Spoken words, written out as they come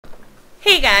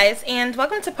Guys, and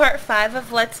welcome to part 5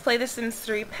 of Let's Play The Sims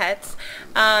 3 Pets.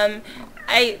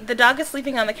 The dog is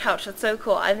sleeping on the couch. That's so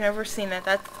cool. I've never seen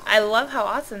that. I love how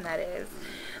awesome that is.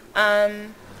 I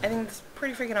think it's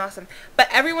pretty freaking awesome. But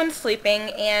everyone's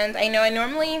sleeping, and I know I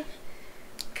normally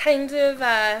kind of,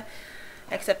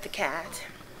 except the cat.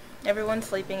 Everyone's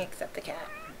sleeping except the cat.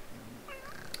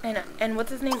 I know. And what's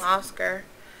his name? Oscar.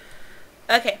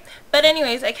 Okay, but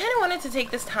anyways, I kind of wanted to take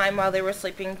this time while they were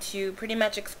sleeping to pretty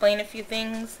much explain a few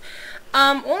things.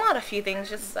 Well, not a few things,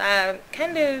 just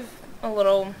kind of a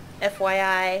little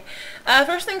FYI.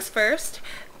 First things first,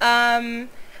 I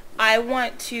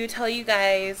want to tell you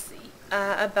guys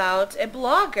about a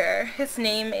blogger. His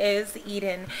name is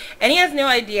Eden, and he has no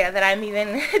idea that I'm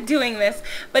even doing this,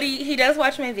 but he does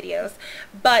watch my videos.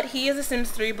 But he is a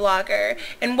Sims 3 blogger,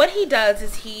 and what he does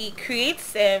is he creates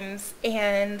Sims,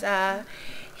 and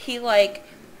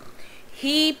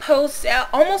he posts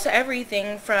almost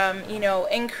everything from, you know,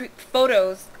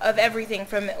 photos of everything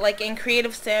from like in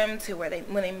creative Sims to when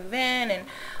they move in, and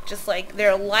just like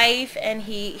their life, and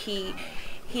he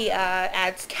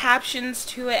adds captions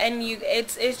to it, and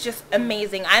it's just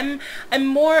amazing. I'm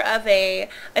more of I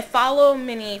follow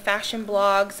many fashion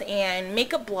blogs and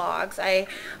makeup blogs. I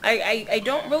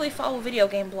don't really follow video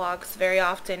game blogs very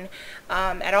often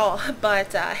at all,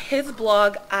 but his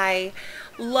blog, I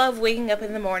love waking up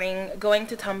in the morning, going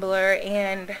to Tumblr,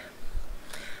 and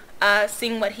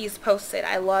seeing what he's posted.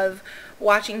 I love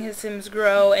watching his Sims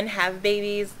grow and have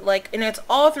babies, and it's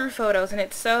all through photos, and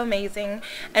it's so amazing,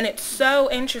 and it's so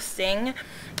interesting.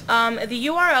 The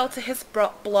URL to his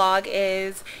blog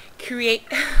is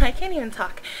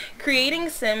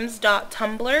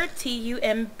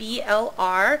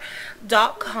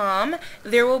creatingsims.tumblr.com.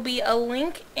 There will be a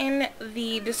link in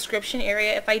the description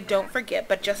area if I don't forget,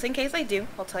 but just in case I do,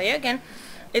 I'll tell you again.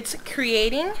 It's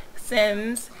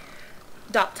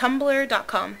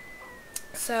creatingsims.tumblr.com.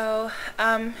 So,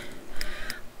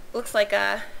 looks like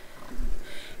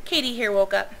Katie here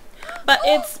woke up. But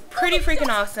it's pretty freaking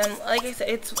awesome. Like I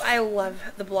said, I love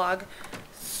the blog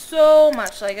so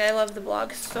much. Like, I love the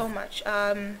blog so much.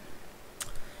 And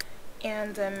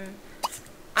I'm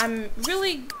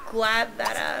really glad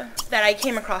that I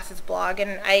came across his blog,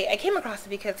 and I came across it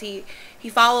because he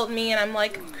followed me, and I'm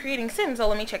like, creating Sims, so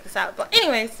let me check this out. But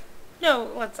anyways,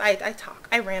 no, I talk,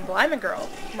 I ramble, I'm a girl,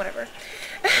 whatever.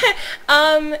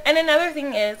 And another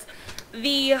thing is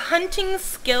the hunting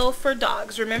skill for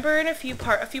dogs. Remember in a few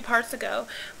parts ago,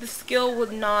 the skill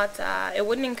would not, it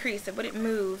wouldn't increase, it wouldn't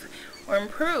move or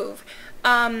improve.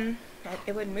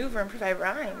 It would move or improve. I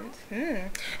rhymed.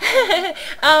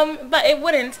 But it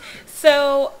wouldn't.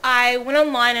 So I went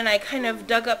online and I kind of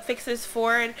dug up fixes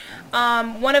for it.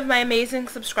 One of my amazing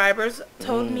subscribers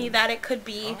told me that it could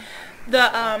be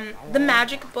the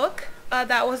magic book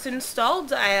that was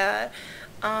installed.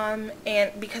 And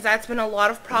because that's been a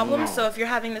lot of problems. So if you're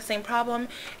having the same problem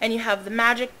and you have the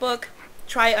magic book,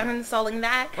 try uninstalling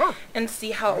that and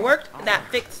see how it worked. That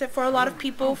fixed it for a lot of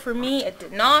people. For me, it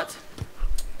did not.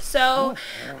 So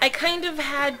I kind of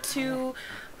had to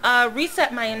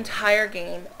reset my entire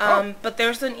game. But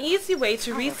there's an easy way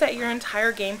to reset your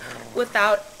entire game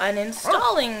without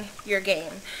uninstalling your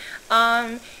game.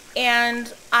 And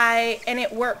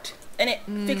it worked. And it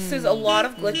fixes a lot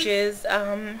of glitches.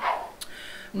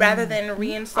 Rather than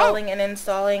reinstalling and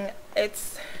installing.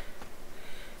 It's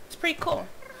pretty cool.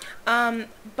 But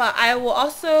I will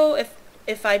also,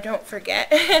 if I don't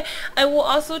forget, I will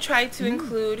also try to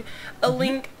include a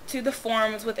link to the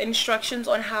forums with instructions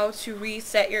on how to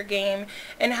reset your game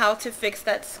and how to fix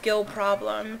that skill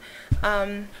problem.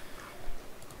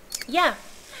 Yeah.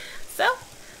 So,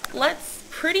 let's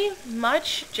pretty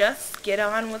much just get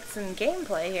on with some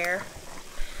gameplay here.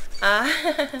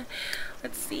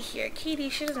 Let's see here.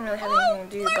 Katie, she doesn't really have anything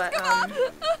to do, but,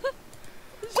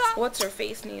 what's her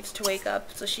face needs to wake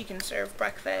up so she can serve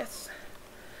breakfast.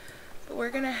 But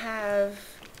we're gonna have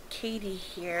Katie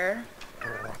here.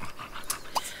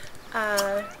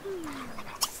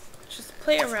 Just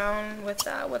play around with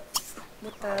the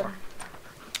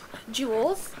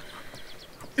jewels.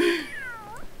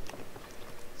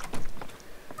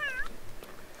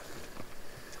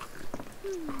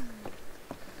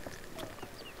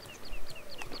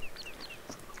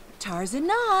 Tarzan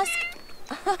Nosk.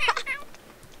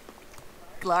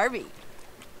 Glarby.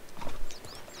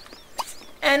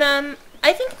 And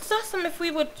I think it's awesome if we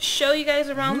would show you guys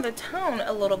around the town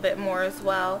a little bit more as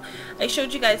well. I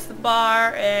showed you guys the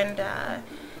bar and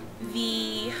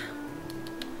the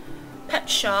pet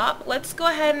shop. Let's go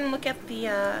ahead and look at the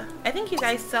I think you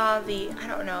guys saw I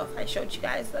don't know if I showed you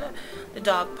guys the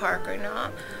dog park or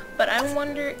not, but I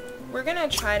wonder we're gonna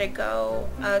try to go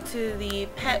to the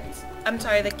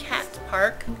the cat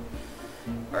park,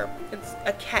 or it's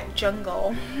a cat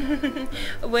jungle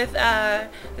with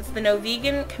it's the No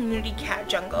Vegan Community Cat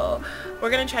Jungle.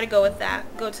 We're gonna try to go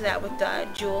to that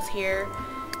with Jules here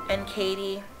and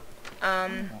Katie.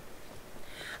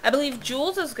 I believe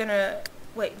Jules is gonna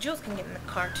Jules can get in the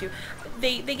car too.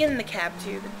 They get in the cab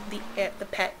too. The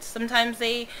pets. Sometimes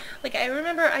they, like, I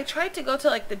remember I tried to go to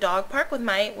like the dog park with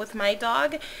my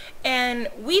dog, and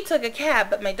we took a cab,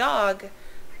 but my dog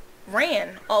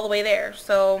ran all the way there.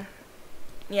 So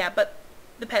yeah, but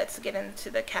the pets get into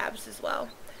the cabs as well.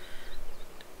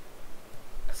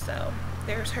 So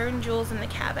there's her and Jules in the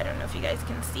cab. I don't know if you guys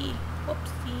can see.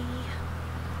 Whoopsie.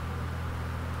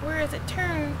 Where is it?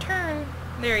 Turn.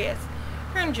 There he is.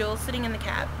 Her and Jules sitting in the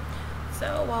cab.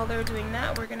 So while they're doing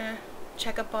that, we're gonna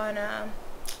check up on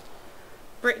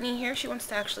Brittany here. She wants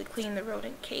to actually clean the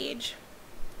rodent cage.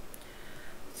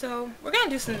 So we're gonna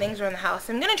do some things around the house.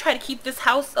 I'm gonna try to keep this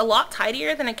house a lot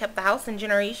tidier than I kept the house in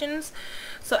generations.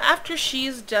 So after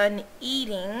she's done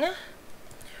eating,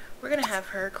 we're gonna have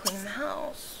her clean the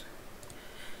house.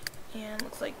 And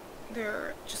looks like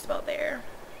they're just about there.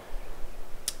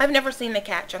 I've never seen the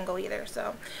cat jungle either,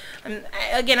 so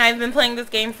again, I've been playing this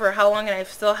game for how long and I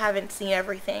still haven't seen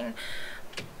everything.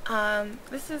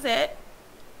 This is it.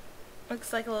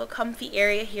 Looks like a little comfy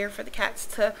area here for the cats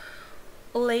to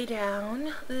lie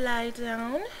down.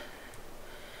 And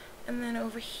then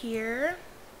over here,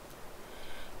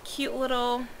 cute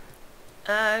little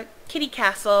kitty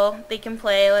castle they can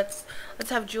play. Let's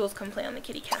have Jules come play on the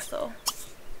kitty castle.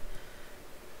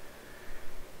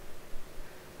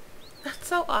 That's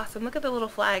so awesome. Look at the little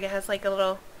flag. It has like a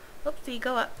little, oopsie,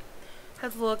 go up. It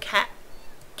has a little cat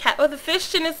with a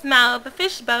fish in its mouth, the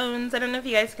fish bones. I don't know if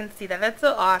you guys can see that. That's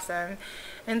so awesome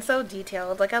and so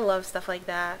detailed. Like, I love stuff like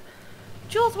that.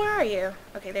 Jules, where are you?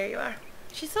 Okay, there you are.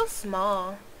 She's so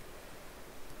small.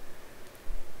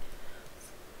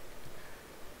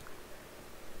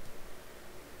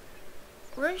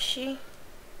 Where is she?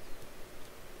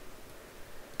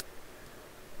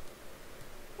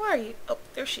 Where are you? Oh,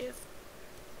 there she is.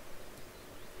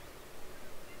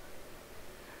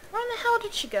 Where in the hell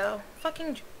did she go?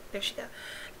 There she go.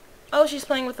 Oh, she's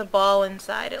playing with a ball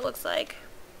inside, it looks like.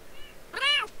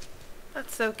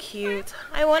 That's so cute.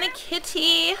 I want a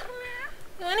kitty. I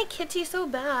want a kitty so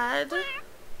bad.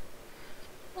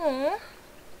 Aww.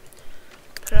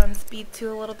 Put it on speed 2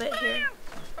 a little bit here.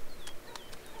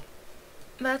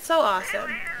 That's so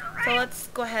awesome. So let's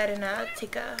go ahead and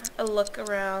take a look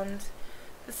around.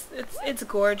 It's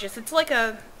gorgeous. It's like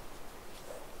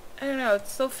I don't know,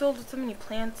 it's so filled with so many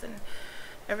plants and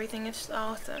everything. It's just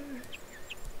awesome.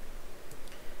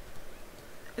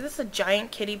 Is this a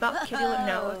giant kitty box?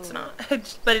 No, it's not.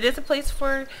 But it is a place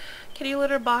for kitty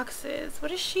litter boxes.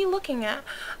 What is she looking at?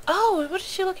 Oh, what is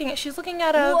she looking at? She's looking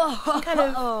at some kind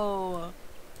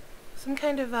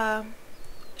of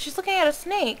she's looking at a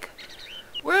snake.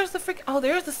 Where's the frick? Oh,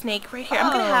 there's the snake right here.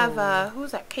 I'm gonna have who's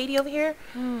that? Katie over here.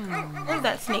 Where'd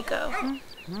that snake go?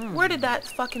 Where did that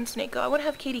fucking snake go? I want to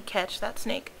have Katie catch that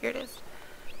snake. Here it is.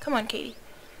 Come on, Katie.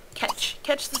 Catch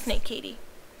the snake, Katie.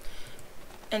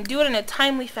 And do it in a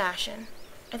timely fashion.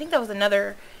 I think that was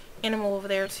another animal over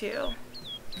there too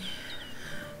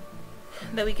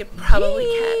that we could probably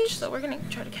catch. So we're gonna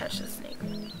try to catch this snake.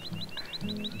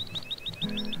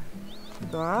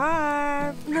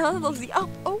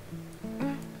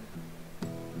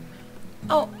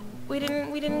 Oh, we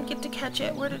didn't get to catch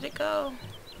it. Where did it go?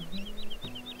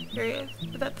 Here he is.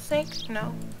 Is that the snake?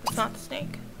 No, it's not the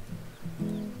snake.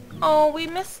 Oh, we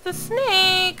missed the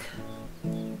snake.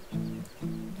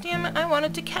 Damn it, I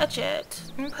wanted to catch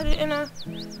it and put it in a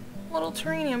little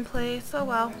terrarium place. Oh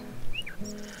well.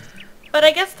 But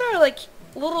I guess there are like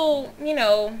little, you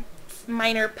know,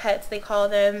 minor pets, they call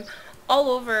them, all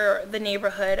over the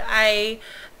neighborhood.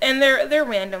 And they're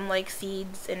random, like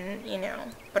seeds and, you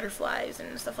know, butterflies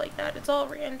and stuff like that. It's all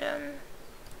random.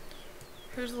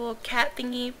 Here's a little cat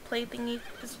thingy, play thingy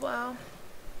as well.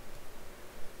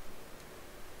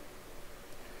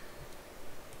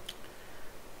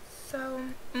 So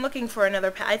I'm looking for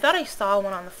another pet. I thought I saw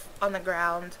one on the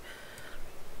ground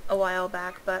a while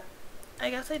back, but I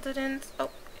guess I didn't.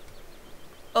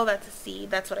 Oh, that's a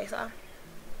seed. That's what I saw.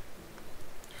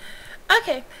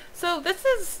 Okay, so this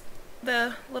is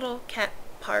the little cat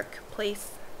park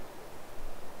place.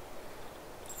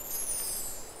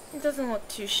 It doesn't look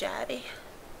too shabby.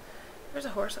 There's a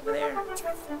horse over there.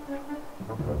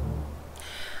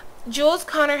 Jules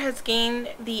Connor has gained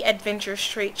the adventure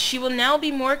trait. She will now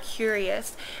be more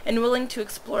curious and willing to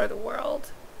explore the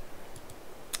world.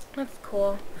 That's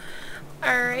cool.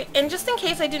 Alright, and just in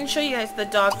case I didn't show you guys the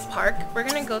dog park, we're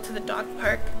gonna go to the dog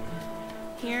park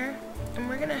here, and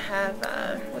we're gonna have,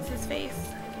 what's his face?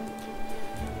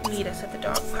 Meet us at the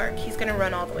dog park. He's gonna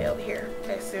run all the way over here,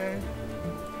 I assume.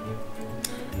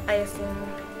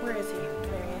 Where is he?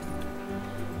 There he is.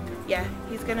 Yeah,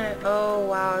 he's gonna, oh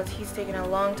wow, he's taking a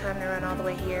long time to run all the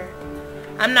way here.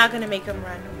 I'm not gonna make him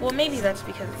run. Well, maybe that's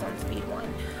because it's on speed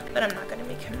 1, but I'm not gonna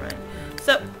make him run.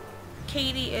 So,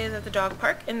 Katie is at the dog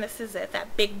park, and this is it,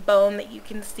 that big bone that you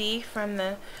can see from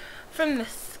the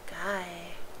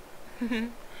sky.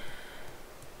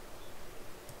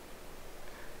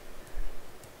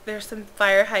 There's some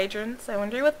fire hydrants. I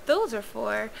wonder what those are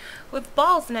for, with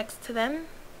balls next to them.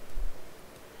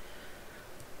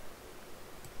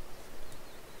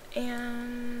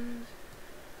 And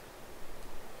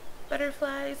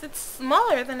butterflies. It's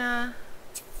smaller than I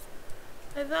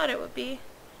thought it would be.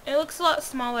 It looks a lot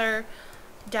smaller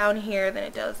down here than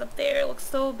it does up there. It looks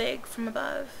so big from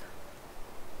above.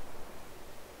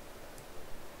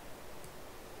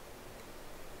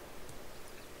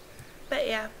 But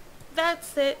yeah,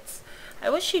 that's it. I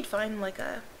wish she'd find like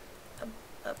a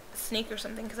snake or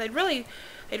something, because I'd really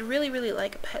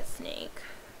like a pet snake.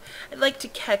 I'd like to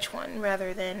catch one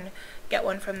rather than get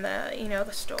one from the,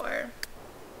 the store.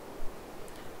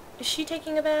 Is she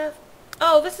taking a bath?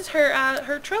 Oh, this is her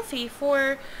her trophy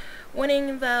for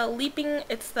winning the leaping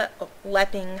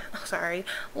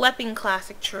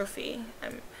classic trophy.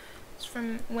 It's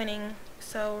from winning.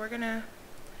 So we're gonna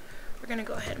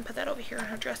go ahead and put that over here on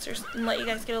her dressers and let you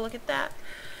guys get a look at that.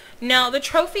 Now the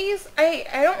trophies, I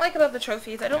don't like about the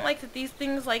trophies. I don't like that these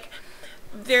things, like,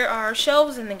 there are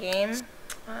shelves in the game.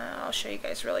 I'll show you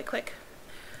guys really quick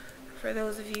for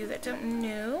those of you that don't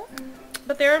know.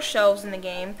 But there are shelves in the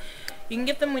game. You can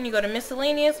get them when you go to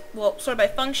miscellaneous, well, sort by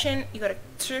function, you go to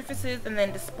surfaces and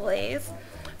then displays.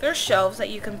 There are shelves that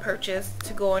you can purchase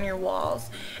to go on your walls,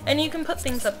 and you can put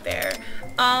things up there.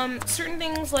 Certain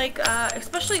things like,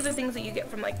 especially the things that you get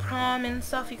from like prom and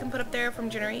stuff, you can put up there from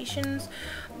Generations,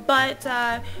 but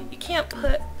you can't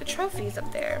put the trophies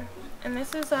up there. And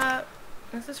this is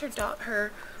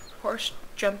her horse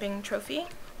jumping trophy.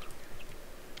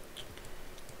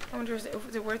 I wonder, is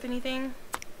it worth anything?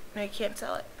 No, you can't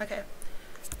sell it. Okay.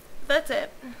 That's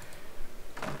it.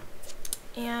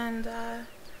 And,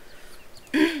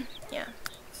 yeah.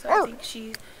 So I think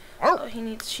she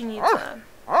needs a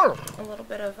little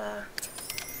bit of, I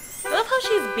love how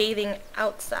she's bathing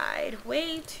outside.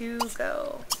 Way to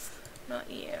go. Not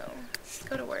you.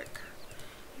 Go to work.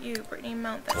 You, Brittany,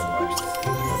 mount that horse.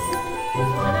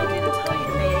 And I didn't tell you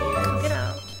to bathe. Get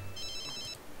out.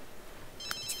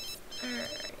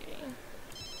 Alrighty.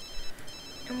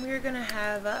 And we're gonna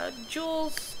have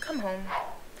Jules come home.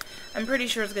 I'm pretty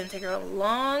sure it's gonna take her a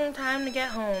long time to get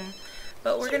home,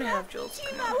 but we're gonna have Jules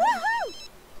come home.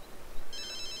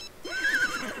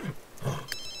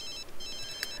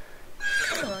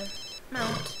 Come on,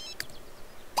 mount.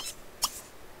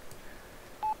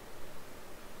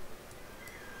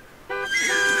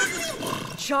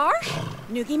 Charge?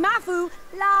 Nugi Mafu.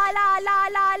 La la la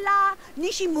la la.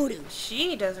 Nishimuru.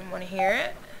 She doesn't want to hear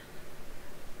it.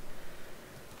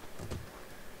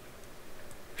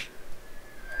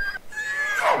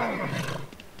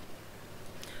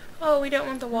 Oh, we don't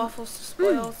want the waffles to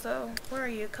spoil, so where are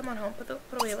you? Come on home. Put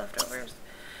away your leftovers.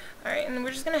 Alright, and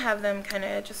we're just going to have them kind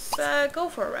of just go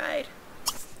for a ride.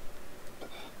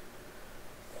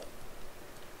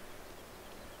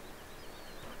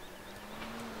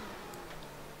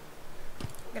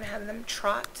 I'm going to have them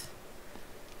trot.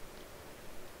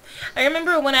 I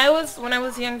remember when I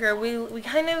was younger, we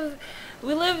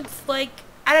lived like,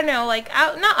 I don't know, like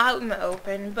not out in the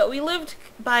open, but we lived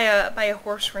by a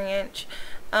horse ranch.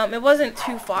 It wasn't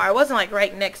too far. It wasn't like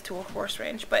right next to a horse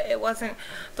ranch, but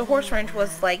the horse ranch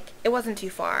was like, it wasn't too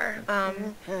far.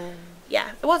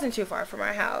 Yeah, it wasn't too far from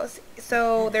our house.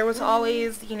 So there was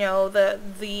always,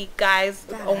 the guys,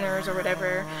 the owners or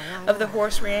whatever of the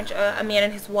horse ranch, a man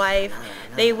and his wife,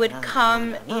 they would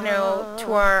come,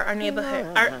 to our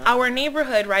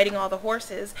neighborhood riding all the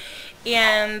horses,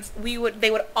 and they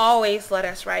would always let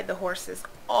us ride the horses,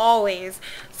 always.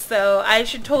 So I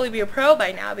should totally be a pro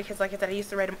by now, because like I said, I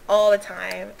used to ride them all the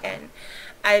time, and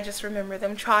I just remember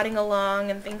them trotting along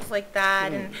and things like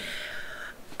that. And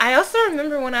I also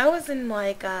remember when I was in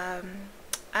like, I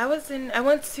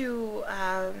went to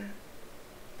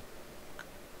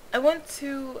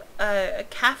a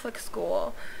Catholic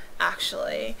school,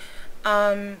 actually,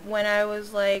 when I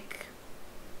was like,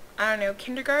 I don't know,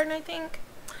 kindergarten, I think.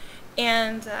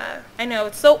 And I know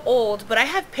it's so old, but I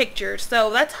have pictures, so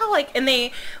that's how, like, and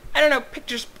I don't know,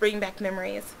 pictures bring back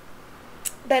memories.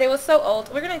 that it was so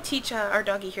old. We're gonna teach our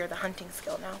doggy here the hunting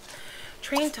skill now.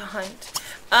 Trained to hunt.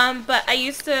 But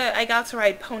I got to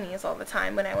ride ponies all the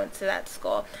time when I went to that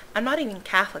school. I'm not even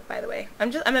Catholic, by the way.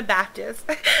 I'm a Baptist.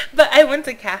 But I went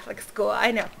to Catholic school. I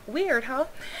know. Weird, huh?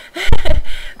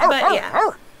 But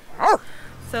yeah.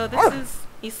 So this is,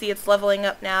 you see it's leveling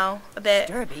up now a bit.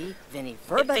 Derby, Vinny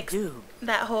Verba Doob.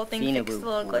 That whole thing fixed a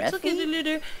little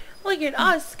glitch. Look at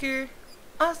Oscar.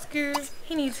 Oscar,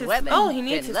 he needs his food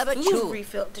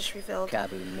dish refilled.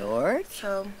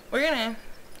 So we're gonna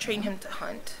train him to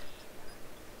hunt.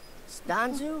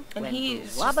 And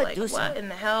he's just like, what in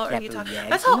the hell are you talking?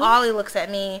 That's how Ollie looks at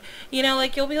me. You know,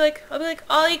 like I'll be like,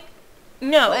 Ollie,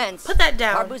 no, put that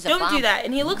down. Don't do that.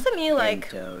 And he looks at me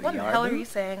like, what the hell are you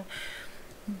saying?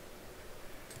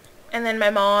 And then my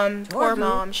mom, poor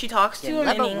mom, she talks to him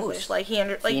in English. Like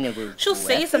she'll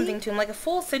say something to him, like a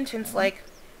full sentence, like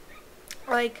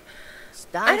I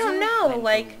don't know,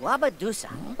 like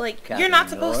you're not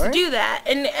supposed to do that.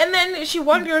 And then she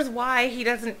wonders why he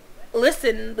doesn't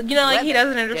listen. You know, like he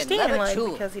doesn't understand, like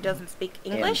because he doesn't speak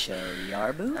English.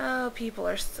 Oh, people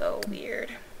are so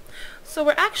weird. So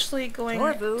we're actually going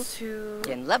to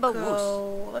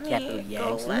go. Let me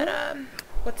go let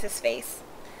what's his face?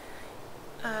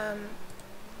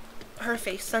 Her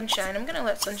face, Sunshine. I'm gonna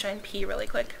let Sunshine pee really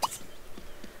quick.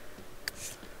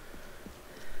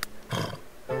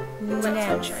 Let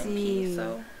Sunshine pee,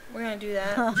 so we're gonna do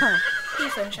that. Pee,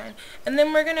 Sunshine. And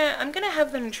then I'm gonna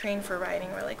have them train for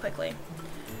riding really quickly.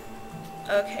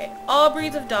 Okay, all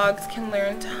breeds of dogs can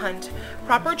learn to hunt.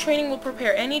 Proper training will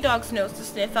prepare any dog's nose to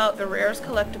sniff out the rarest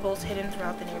collectibles hidden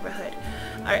throughout the neighborhood.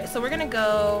 Alright, so we're gonna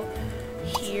go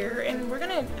here, and we're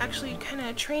gonna actually kind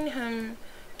of train him,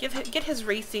 get his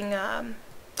racing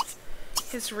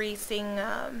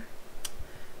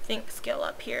think skill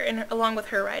up here, and along with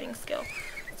her riding skill.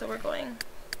 So we're going.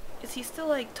 Is he still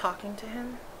like talking to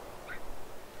him?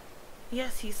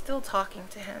 Yes, he's still talking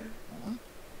to him.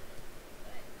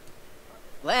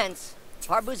 Lens,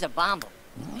 Parbu's a bomb.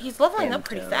 He's leveling up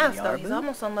pretty fast though. He's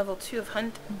almost on level 2 of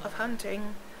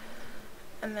hunting.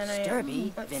 And then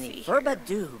let's see here.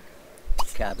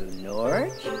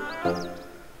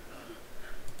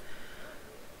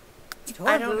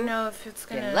 I don't know if it's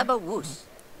gonna.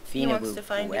 He wants to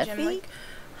find a gem. Like,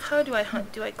 how do I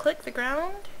hunt? Do I click the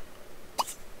ground?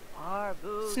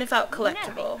 Sniff out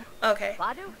collectible. Okay.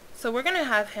 So we're gonna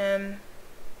have him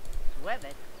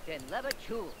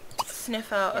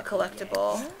sniff out a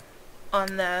collectible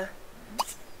on the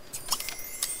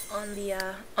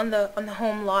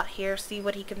home lot here. See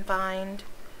what he can find.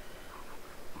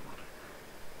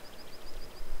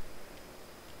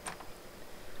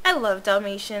 I love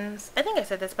Dalmatians. I think I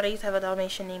said this, but I used to have a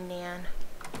Dalmatian named Nan.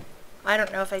 I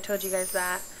don't know if I told you guys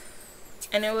that.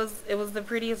 And it was the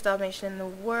prettiest Dalmatian in the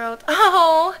world.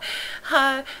 Oh!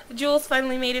 Jules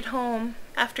finally made it home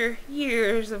after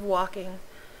years of walking.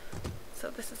 So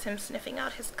this is him sniffing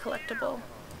out his collectible.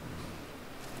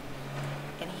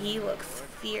 And he looks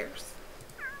fierce.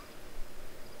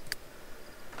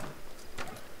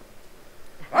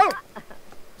 I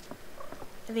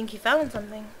think he found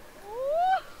something.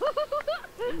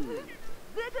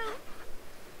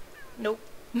 Nope.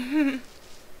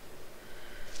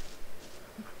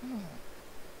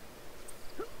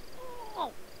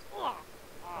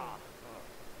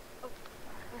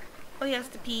 Oh, he has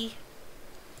to pee.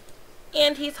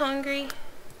 And he's hungry.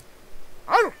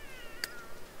 Oh,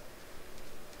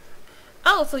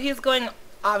 so he's going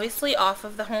obviously off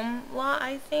of the home lot,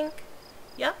 I think.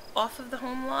 Yep, off of the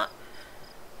home lot.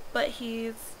 But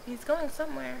he's going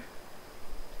somewhere.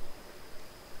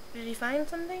 Did he find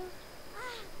something?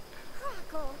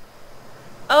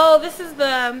 Oh, this is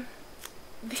the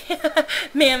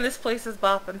man, this place is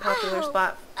bopping. Popular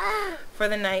spot for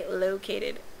the night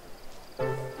located.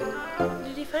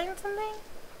 Did he find something?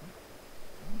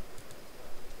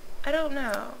 I don't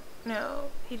know.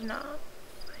 No, he did not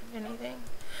find anything.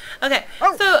 Okay,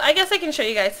 so I guess I can show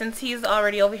you guys since he's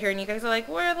already over here and you guys are like,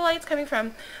 where are the lights coming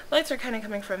from? The lights are kind of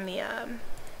coming from the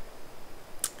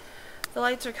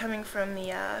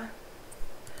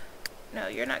no,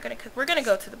 you're not gonna cook. We're gonna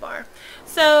go to the bar.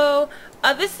 So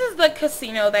this is the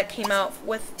casino that came out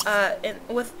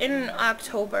in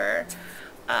October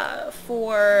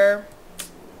for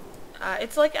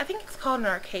it's like, I think it's called an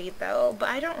arcade though, but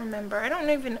I don't remember. I don't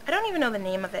even know the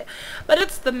name of it. But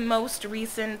it's the most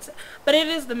recent. But it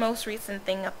is the most recent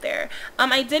thing up there.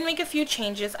 I did make a few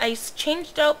changes. I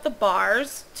changed out the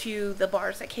bars to the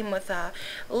bars that came with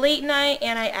late night,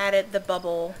 and I added the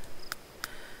bubble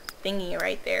thingy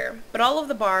right there. But all of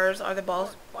the bars are the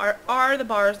bars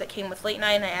that came with late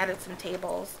night, and I added some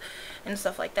tables and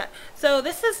stuff like that. So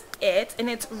this is it, and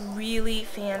it's really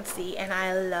fancy, and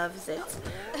I loves it.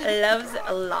 I loves it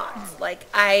a lot. Like,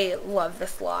 I love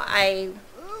this lot. I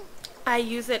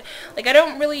use it, like, I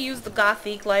don't really use the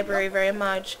Gothic library very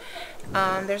much.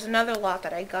 There's another lot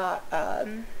that I got, that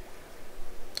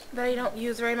I don't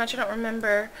use very much. I don't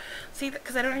remember, see,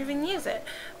 because I don't even use it.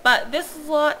 But this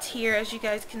lot here, as you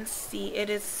guys can see, it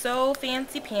is so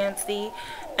fancy pantsy,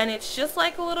 and it's just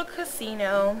like a little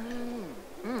casino,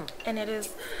 and it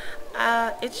is,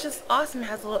 it's just awesome. It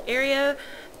has a little area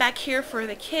back here for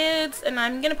the kids, and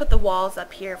I'm gonna put the walls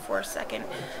up here for a second,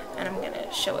 and I'm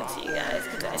gonna show it to you guys,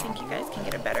 because I think you guys can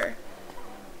get a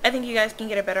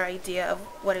better idea of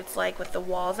what it's like with the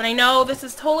walls. And I know this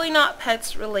is totally not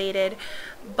pets related,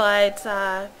 but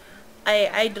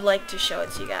I'd like to show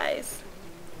it to you guys.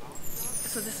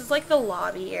 So this is like the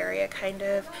lobby area, kind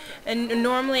of, and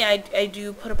normally I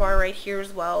do put a bar right here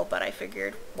as well, but I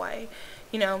figured, why,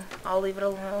 you know, I'll leave it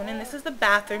alone. And this is the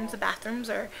bathrooms. The bathrooms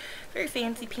are very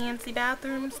fancy pantsy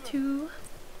bathrooms too,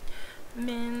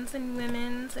 men's and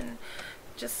women's, and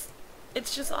just,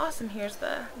 it's just awesome. Here's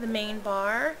the main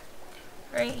bar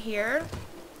right here,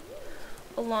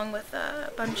 along with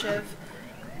a bunch of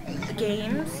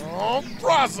games,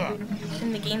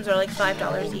 and the games are like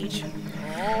 $5 each.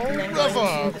 And then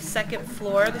going to the second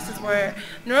floor, this is where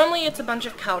normally it's a bunch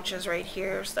of couches right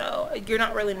here, so you're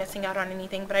not really missing out on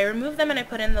anything. But I removed them and I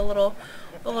put in the little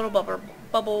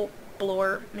bubble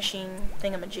blower machine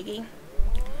thingamajiggy.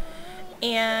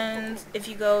 And if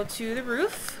you go to the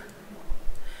roof,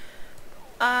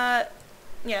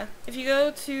 if you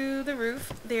go to the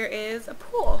roof, there is a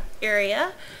pool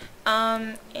area,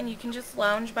 and you can just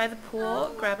lounge by the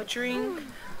pool, grab a drink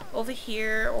over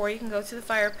here, or you can go to the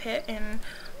fire pit and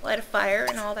light a fire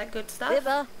and all that good stuff.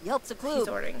 He's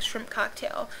ordering shrimp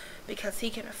cocktail because he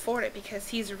can afford it, because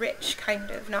he's rich,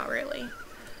 kind of, not really.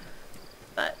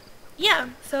 But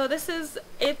yeah, so this is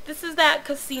it. This is that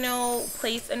casino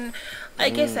place, and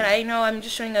like I said, I know I'm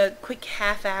just showing a quick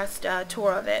half-assed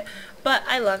tour of it, but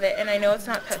I love it. And I know it's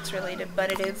not pets related, but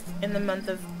it is in the month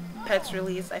of pets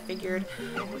release. I figured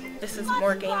this is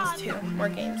more games too, more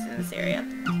games in this area.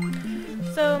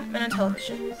 So, and a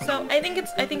television. So I think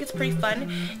it's pretty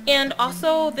fun. And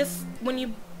also, this, when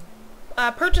you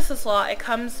purchase this lot, it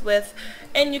comes with,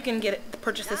 and you can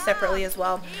purchase this separately as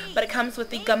well, but it comes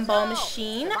with the gumball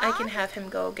machine. I can have him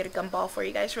go get a gumball for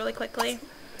you guys really quickly.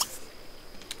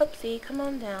 Oopsie, come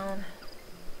on down.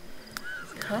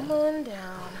 Come on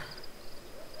down.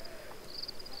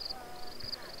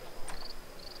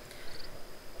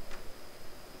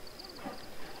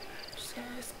 Just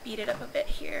gonna speed it up a bit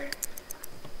here.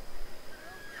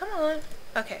 Come on.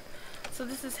 Okay, so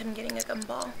this is him getting a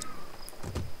gumball.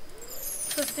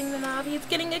 Twisting the knob. He's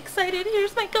getting excited.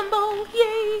 Here's my gumball.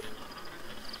 Yay!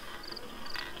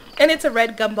 And it's a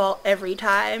red gumball every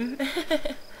time.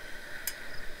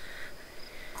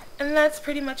 And that's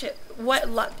pretty much it. What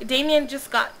luck. Damien just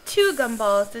got 2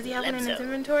 gumballs. Does he have one in his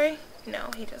inventory?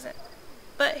 No, he doesn't.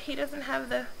 But he doesn't have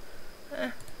the...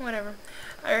 whatever.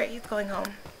 Alright, he's going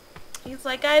home. He's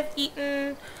like, I've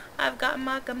eaten... I've got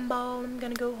my gumball, I'm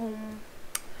gonna go home.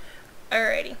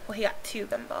 Alrighty, well, he got 2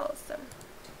 gumballs, so.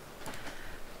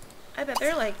 I bet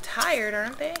they're like tired,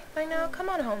 aren't they, by now? Come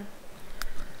on home.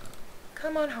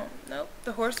 Come on home. Nope,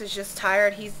 the horse is just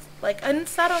tired. He's like,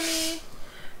 unsaddle me.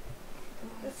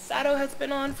 The saddle has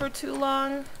been on for too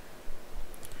long.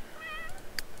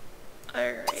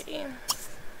 Alrighty.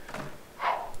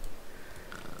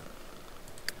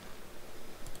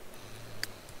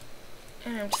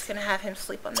 And I'm just gonna have him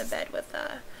sleep on the bed with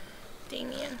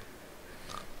Damien.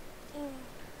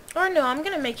 Or no, I'm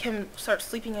gonna make him start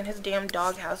sleeping in his damn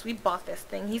doghouse. We bought this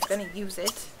thing. He's gonna use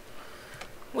it.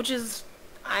 Which is,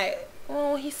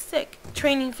 well, he's sick.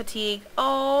 Training fatigue.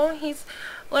 Oh, he's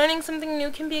learning something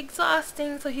new can be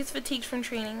exhausting, so he's fatigued from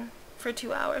training for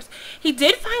 2 hours. He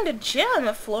did find a gem,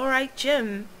 a fluorite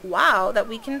gem. Wow, that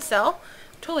we can sell.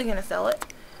 Totally gonna sell it.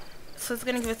 So it's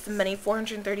going to give us some money,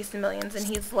 430 simoleons, and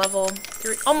he's level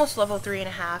 3, almost level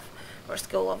 3.5, or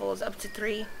skill level is up to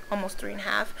 3, almost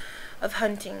 3.5 of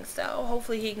hunting. So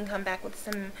hopefully he can come back with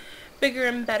some bigger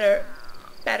and better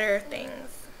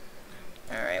things.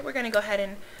 Alright, we're going to go ahead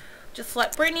and just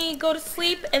let Brittany go to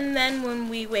sleep, and then when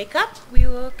we wake up, we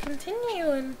will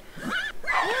continue, and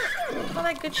yeah, all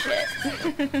that good shit.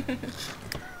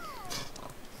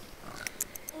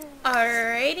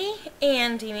 Alrighty,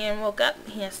 and Damien woke up.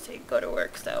 He has to go to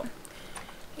work, so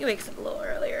he wakes up a little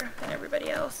earlier than everybody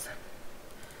else.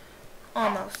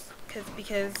 Almost,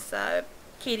 because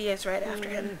Katie is right after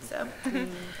him, so.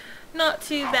 not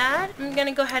too bad. I'm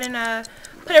gonna go ahead and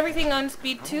put everything on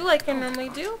speed 2 like I normally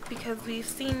do because we've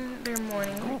seen their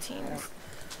morning routines.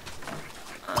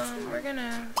 I'm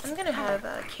gonna have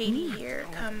Katie here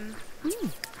come.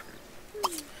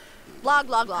 Log.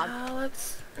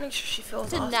 Let's make sure she feels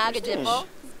To Nagadipple.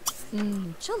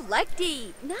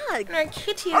 Chalekti. Nug. And our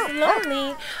kitty is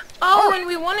lonely. Oh, and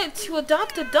we wanted to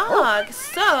adopt a dog.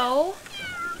 So,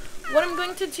 what I'm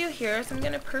going to do here is I'm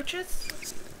going to purchase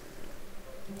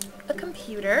a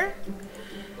computer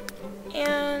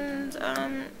and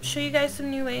show you guys some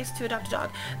new ways to adopt a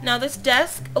dog. Now, this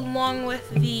desk, along with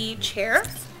the chair,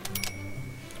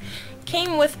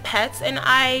 came with pets, and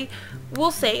I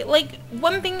will say, like,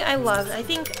 one thing I love,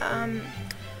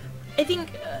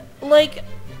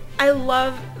 I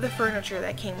love the furniture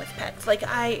that came with pets. Like,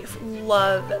 I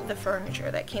love the furniture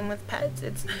that came with pets.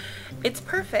 It's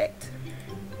perfect.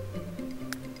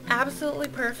 Absolutely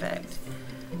perfect.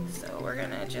 So we're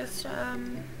gonna just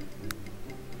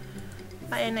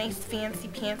buy a nice fancy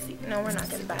pantsy. No, we're not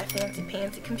gonna buy a fancy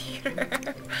pantsy computer.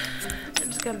 I'm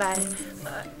just gonna buy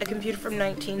a computer from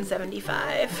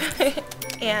 1975.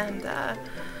 And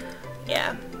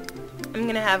yeah, I'm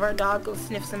gonna have our dog go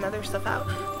sniff some other stuff out,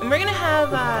 and we're gonna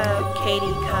have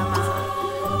Katie come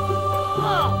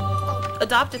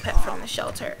adopt a pet from the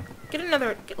shelter.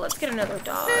 Let's get another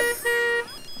dog.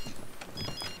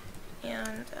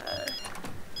 And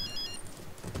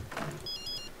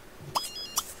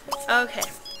okay,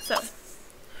 so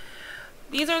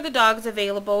these are the dogs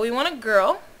available. We want a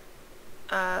girl,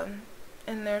 and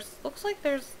looks like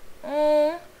there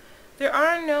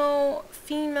are no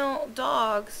female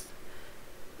dogs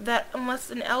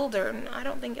unless an elder, and I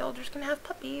don't think elders can have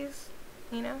puppies,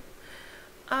 you know.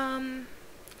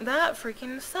 That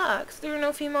freaking sucks. There are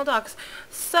no female dogs.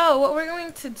 So what we're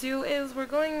going to do is we're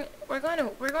going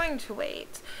to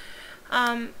wait.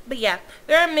 But yeah,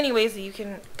 there are many ways that you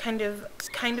can kind of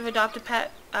adopt a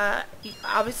pet.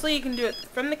 Obviously you can do it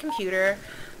from the computer.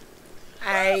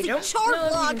 I don't know if you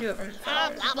can do it from the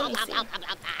phone. Let me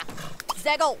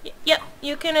see. Yep,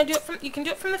 you can do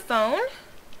it from the phone.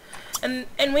 And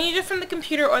when you do it from the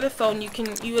computer or the phone,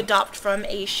 you adopt from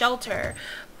a shelter.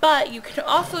 But you can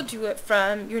also do it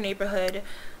from your neighborhood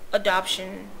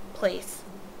adoption place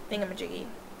thingamajiggy.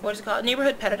 What is it called?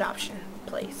 Neighborhood pet adoption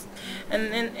place.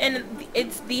 And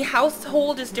it's the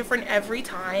household is different every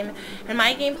time. In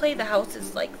my gameplay, the house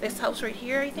is like this house right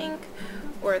here, I think,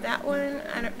 or that one.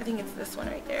 I think it's this one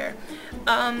right there.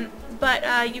 But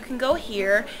you can go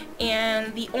here,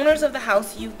 and the owners of the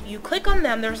house, you click on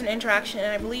them. There's an interaction,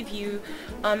 and I believe you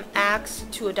ask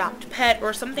to adopt a pet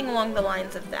or something along the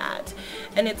lines of that,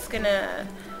 and it's gonna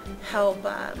help.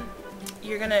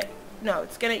 You're gonna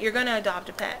adopt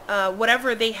a pet.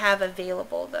 Whatever they have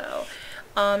available, though.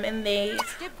 And they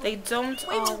don't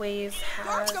always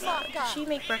have. Does she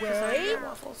make breakfast or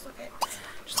waffles? Okay,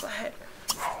 just go ahead.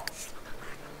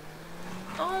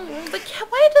 Oh, the cat.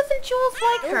 Why doesn't Jules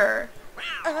like her?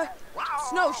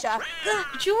 Snowsha.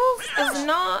 Jules is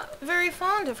not very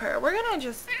fond of her. We're gonna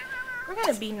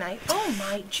be nice. Oh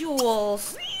my,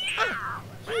 Jules.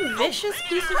 You vicious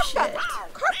piece of shit.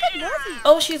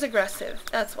 Oh, she's aggressive.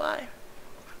 That's why.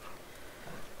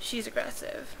 She's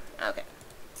aggressive. Okay,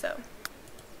 so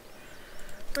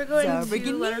we're going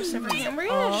to let her sniff her hand. We're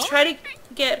gonna just try to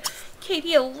get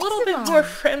Katie a little bit more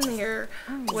friendlier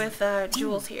with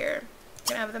Jules here.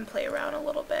 Gonna have them play around a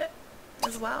little bit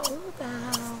as well,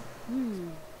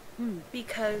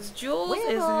 because Jules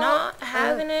is not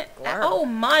having it. Oh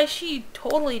my, she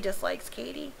totally dislikes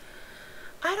Katie.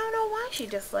 I don't know why she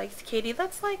dislikes Katie.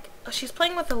 That's like, she's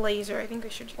playing with a laser. I think I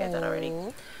showed you guys that already.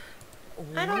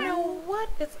 I don't know what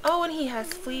it's. Oh, and he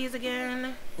has fleas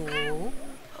again.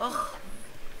 Ugh.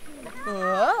 I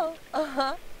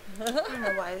don't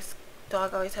know why this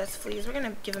dog always has fleas. We're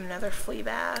gonna give him another flea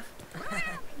bath.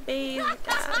 Bathe,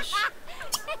 dash.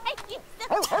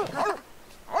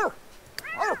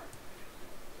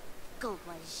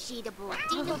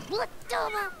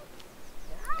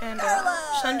 And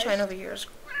Sunshine over here is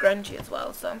grungy as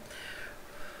well, so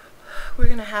we're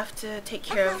gonna have to take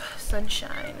care of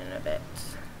Sunshine in a bit.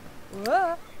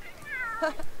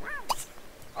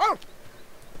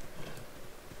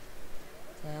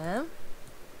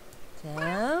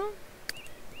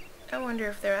 I wonder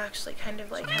if they're actually kind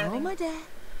of like having.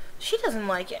 She doesn't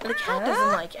like it. The cat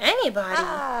doesn't like anybody.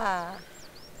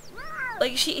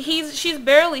 Like she's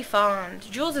barely fond.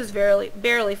 Jules is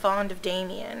barely fond of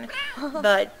Damien,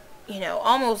 but you know,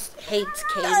 almost hates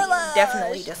Katie.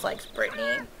 Definitely dislikes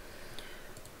Brittany.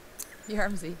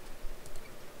 Yarmsy.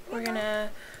 We're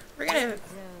gonna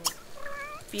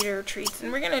feed her treats,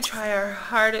 and we're gonna try our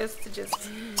hardest to just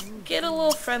get a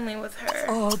little friendly with her.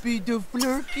 I'll be the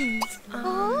flirky.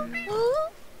 I'm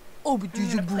Oh, but you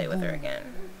gonna play with her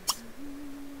again.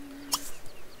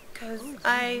 Because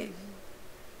I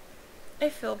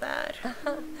feel bad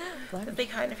that they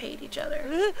kind of hate each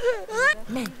other.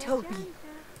 Man, Toby.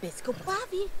 Bisco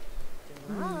Bobby.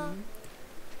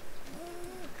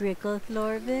 Grickle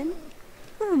Thorvin.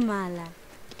 Umala.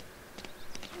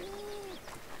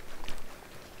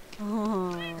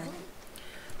 Oh.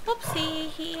 Whoopsie,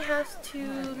 he has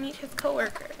to meet his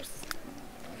coworkers.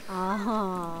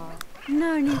 Ah.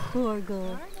 Narni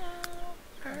Porgo.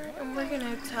 Alright, and we're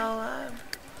gonna tell him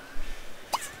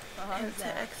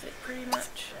to exit pretty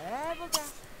much.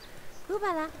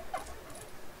 Kubala.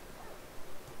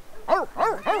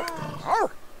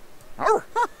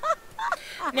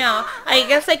 Now, I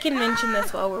guess I can mention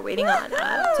this while we're waiting on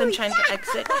Sunshine to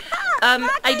exit.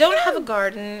 I don't have a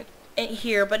garden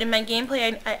here, but in my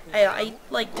gameplay, I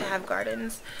like to have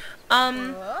gardens.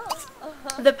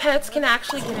 The pets can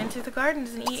actually get into the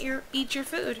gardens and eat your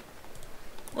food.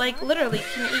 Like, literally,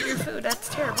 can eat your food. That's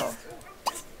terrible.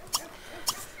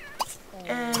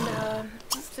 And,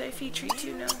 so if he treats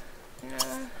you, no.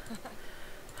 No.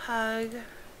 Hug.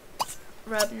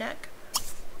 Rub neck.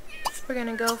 We're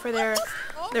gonna go for their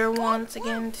wants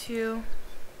again, too.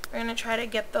 We're gonna try to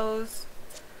get those.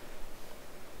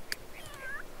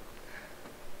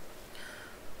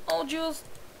 Oh, Jules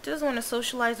does want to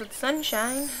socialize with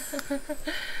Sunshine.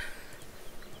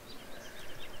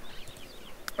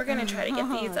 We're gonna try to get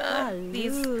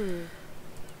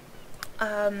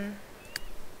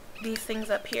these things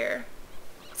up here.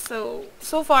 So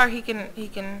far he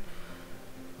can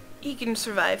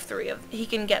survive he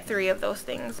can get 3 of those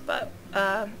things, but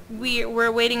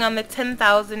we're waiting on the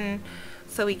 10,000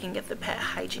 so we can get the pet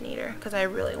hygiene eater, because I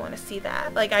really want to see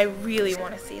that. Like, I really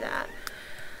want to see that.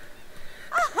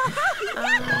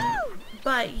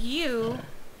 But you,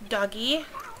 doggy,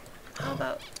 how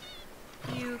about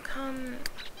you come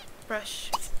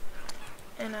brush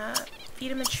and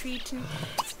feed him a treat and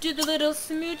do the little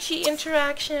smoochy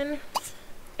interaction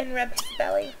and rub his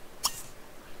belly.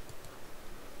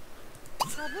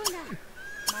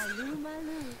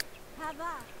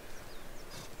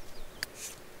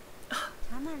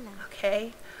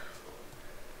 Okay.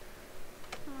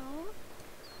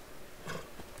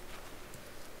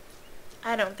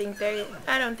 I don't think they're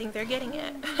getting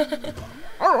it.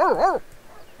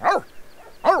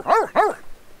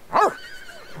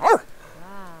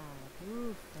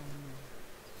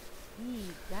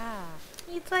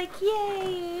 He's like,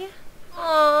 yay!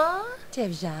 Aww.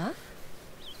 Tevja?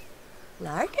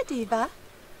 Larka diva.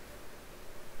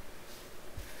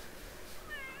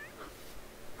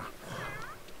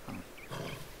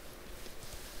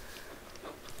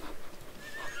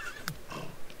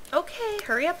 Okay,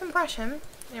 hurry up and brush him.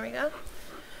 There we go.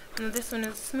 And this one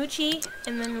is smoochy,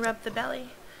 and then rub the belly.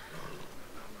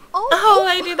 Oh,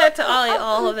 I do that to Ollie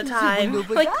all of the time.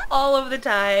 Like, all of the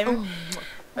time.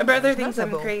 My brother thinks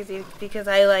I'm crazy because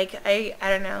I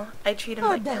don't know. I treat him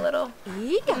like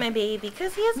my baby,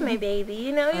 because he is my baby,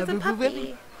 you know, he's a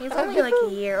puppy. He's only like a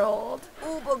year old.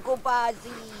 So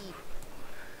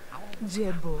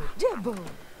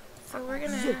we're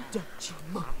gonna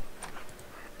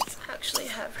actually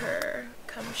have her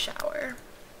come shower.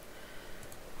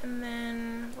 And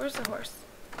then, where's the horse?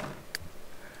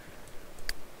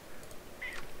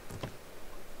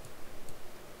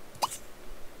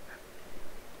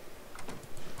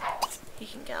 He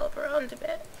can gallop around a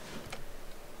bit.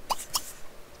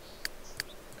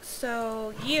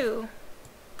 So you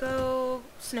go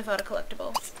sniff out a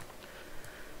collectible.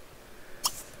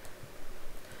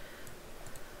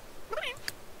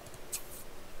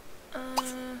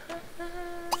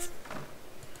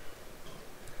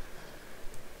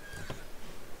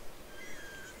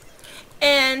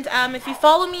 And if you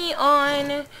follow me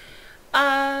on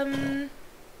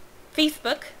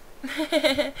Facebook,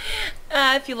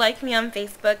 if you like me on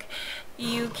Facebook,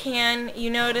 you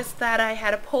noticed that I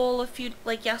had a poll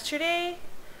yesterday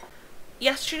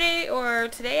or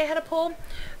today. I had a poll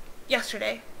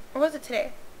yesterday, or was it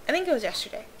today? I think it was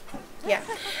yesterday. Yeah.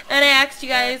 And I asked you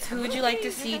guys, who would you like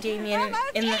to see Damien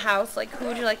in the house? Like, who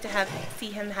would you like to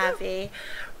see him have a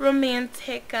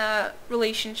romantic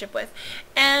relationship with?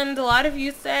 And a lot of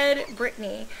you said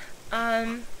Brittany.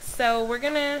 So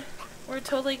we're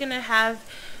totally gonna have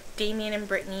Damien and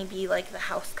Brittany be like the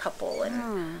house couple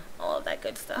and all of that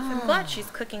good stuff. I'm glad she's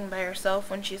cooking by herself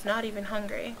when she's not even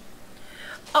hungry.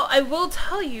 Oh, I will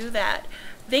tell you that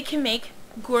they can make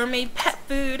gourmet pet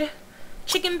food,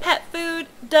 chicken pet food,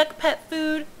 duck pet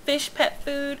food, fish pet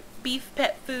food, beef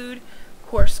pet food,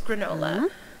 horse granola.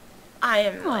 I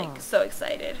am like so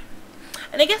excited.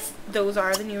 And I guess those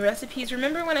are the new recipes.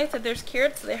 Remember when I said there's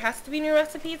carrots, so there has to be new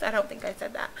recipes? I don't think I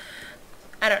said that.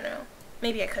 I don't know.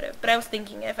 Maybe I could have, but I was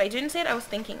thinking it. If I didn't say it, I was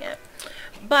thinking it.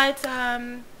 But,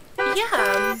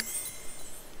 yeah.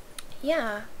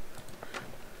 Yeah.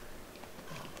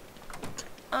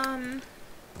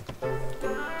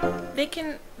 They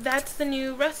can, that's the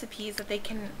new recipes that they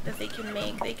can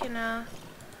make.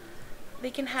 They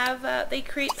can have, they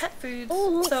create pet foods.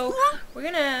 So we're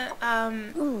gonna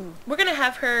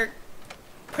have her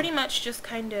pretty much just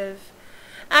kind of,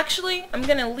 actually, I'm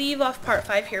gonna leave off part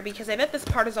 5 here because I bet this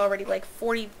part is already like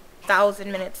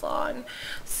 40,000 minutes long.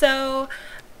 So,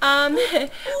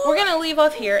 we're gonna leave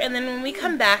off here, and then when we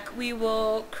come back, we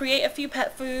will create a few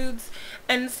pet foods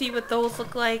and see what those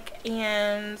look like,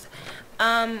 and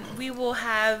we will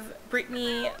have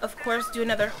Brittany, of course, do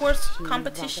another horse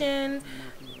competition.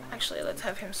 Actually, let's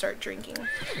have him start drinking.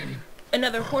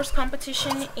 Another horse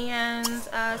competition, and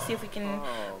see if we can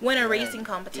win a racing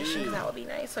competition, because that would be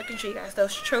nice. So I can show you guys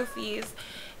those trophies,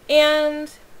 and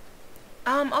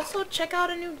also check out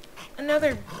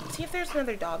see if there's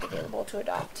another dog available to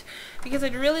adopt, because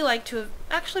I'd really like to.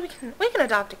 Actually, we can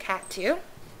adopt a cat too.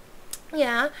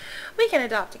 Yeah, we can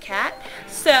adopt a cat.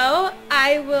 So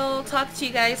I will talk to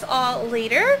you guys all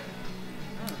later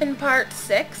in part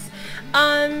 6.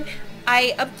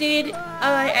 I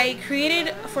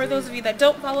created, for those of you that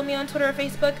don't follow me on Twitter or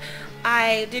Facebook,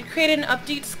 I did create an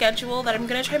update schedule that I'm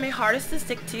going to try my hardest to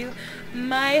stick to.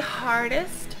 My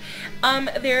hardest. And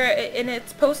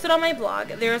it's posted on my blog.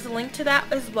 There's a link to that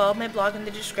as well, my blog in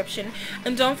the description.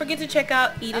 And don't forget to check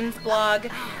out Eden's blog,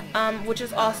 which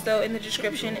is also in the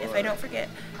description if I don't forget.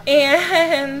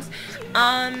 And,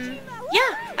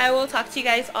 yeah, I will talk to you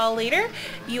guys all later.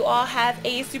 You all have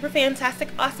a super fantastic,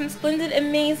 awesome, splendid,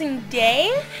 amazing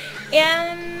day.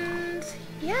 And,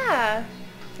 yeah,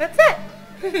 that's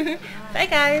it. Bye,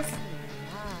 guys.